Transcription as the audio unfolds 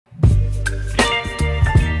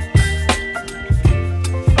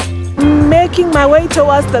making my way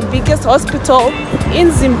towards the biggest hospital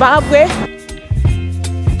in Zimbabwe.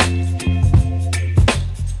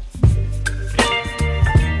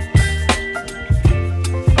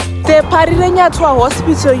 The Parirenyatwa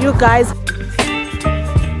hospital, you guys.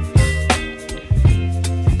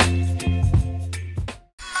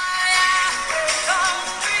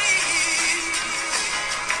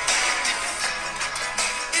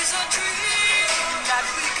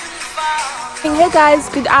 Hey guys,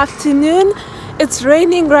 good afternoon. It's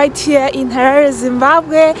raining right here in Harare,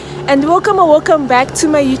 Zimbabwe, and welcome back to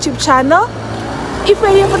my YouTube channel. If you're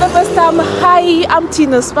here for the first time, hi, I'm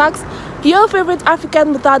Tino Sparks, your favorite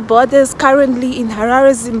African without borders, currently in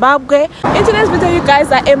Harare, Zimbabwe. In today's video, you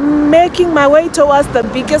guys, I am making my way towards the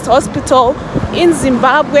biggest hospital in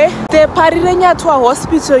Zimbabwe, the Parirenyatwa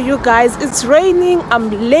hospital, you guys. It's raining, I'm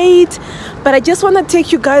late, but I just want to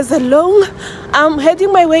take you guys along. I'm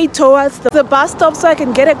heading my way towards the bus stop so I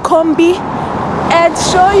can get a combi and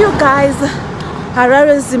show you guys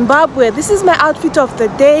Harare, Zimbabwe. This is my outfit of the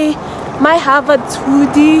day, my Harvard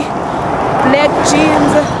hoodie, black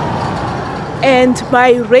jeans, and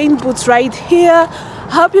my rain boots right here. I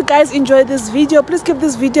hope you guys enjoyed this video. Please give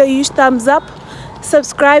this video a huge thumbs up,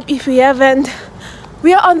 subscribe if you haven't.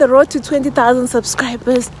 We are on the road to 20,000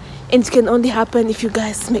 subscribers, and it can only happen if you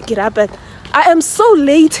guys make it happen. I am so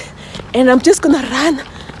late and I'm just gonna run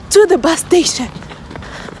to the bus station.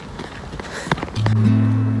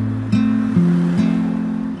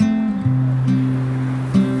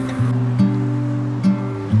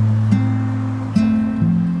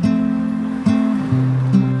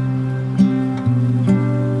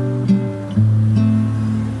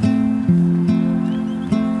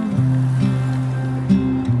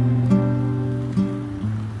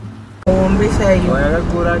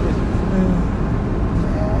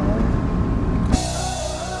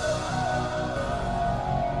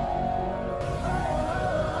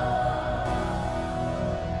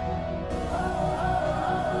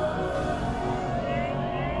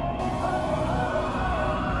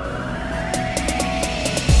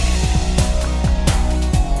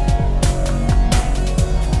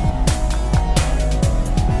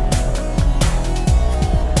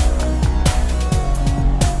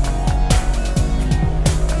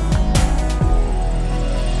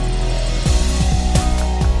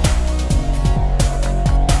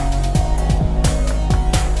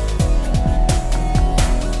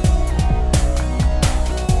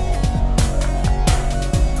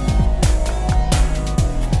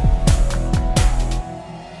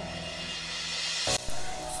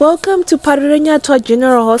 Welcome to Parirenyatwa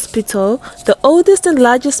General Hospital, the oldest and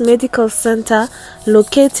largest medical center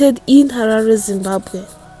located in Harare, Zimbabwe.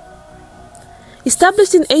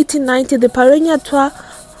 Established in 1890, the Parirenyatwa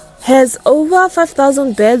has over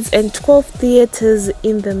 5,000 beds and 12 theaters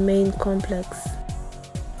in the main complex.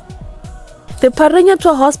 The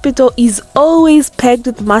Parirenyatwa hospital is always packed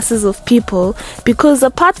with masses of people because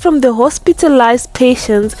apart from the hospitalized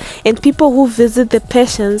patients and people who visit the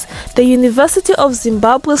patients, the University of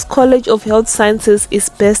Zimbabwe's College of Health Sciences is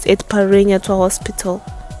based at Parirenyatwa Hospital.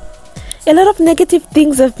 A lot of negative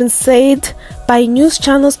things have been said by news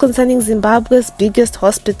channels concerning Zimbabwe's biggest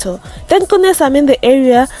hospital. Thank goodness I'm in the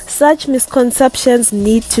area. Such misconceptions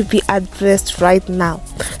need to be addressed right now.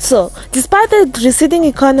 So, despite the receding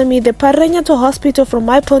economy, the Parirenyatwa hospital, from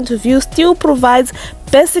my point of view, still provides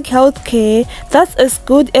basic health care that's as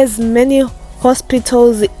good as many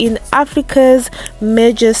hospitals in Africa's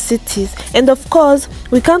major cities. And of course,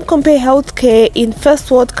 we can't compare healthcare in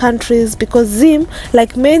first world countries because Zim,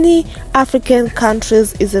 like many African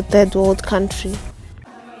countries, is a third world country.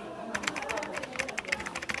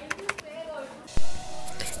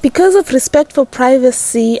 Because of respect for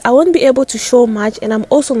privacy, I won't be able to show much, and I'm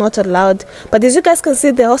also not allowed. But as you guys can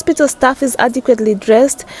see, the hospital staff is adequately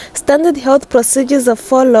dressed, standard health procedures are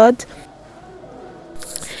followed,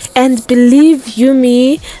 and believe you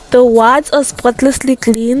me, the wards are spotlessly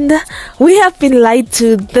cleaned. We have been lied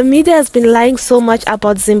to. The media has been lying so much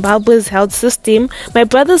about Zimbabwe's health system. My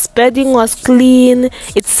brother's bedding was clean,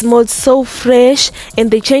 it smelled so fresh,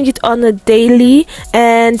 and they change it on a daily.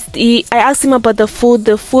 And I asked him about the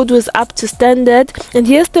food was up to standard. And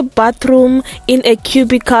here's the bathroom in a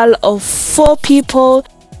cubicle of 4 people.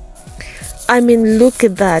 I mean, look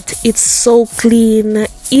at that, it's so clean.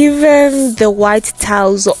 Even the white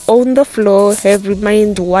tiles on the floor have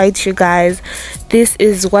remained white, you guys. This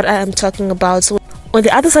is what I am talking about. So on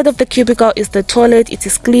the other side of the cubicle is the toilet. It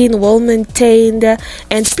is clean, well maintained,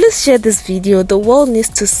 and please share this video. The world needs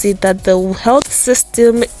to see that the health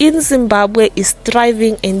system in Zimbabwe is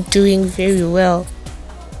thriving and doing very well.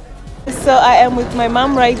 So I am with my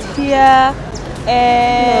mom right here.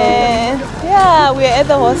 And yeah, we're at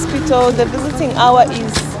the hospital. The visiting hour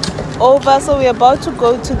is over, so we're about to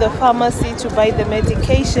go to the pharmacy to buy the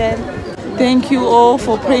medication. Thank you all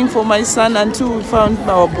for praying for my son until we found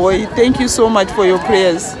our boy. Thank you so much for your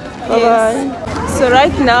prayers. Bye bye. So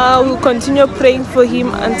right now we'll continue praying for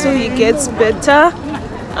him until he gets better.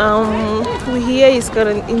 We hear he's got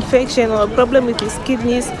an infection or a problem with his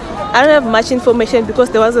kidneys. I don't have much information because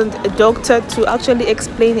there wasn't a doctor to actually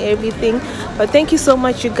explain everything, but thank you so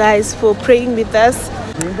much, you guys, for praying with us.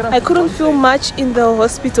 I couldn't feel much in the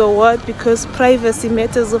hospital ward because privacy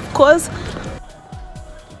matters, of course.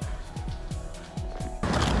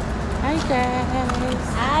 Hi guys.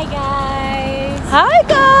 Hi guys. Hi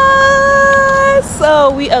guys.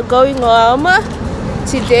 So we are going home.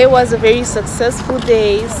 Today was a very successful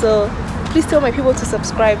day, so please tell my people to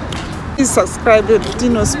subscribe. Please subscribe to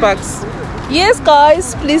Dino Sparks. Yes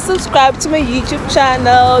guys, please subscribe to my YouTube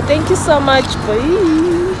channel. Thank you so much.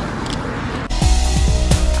 Bye.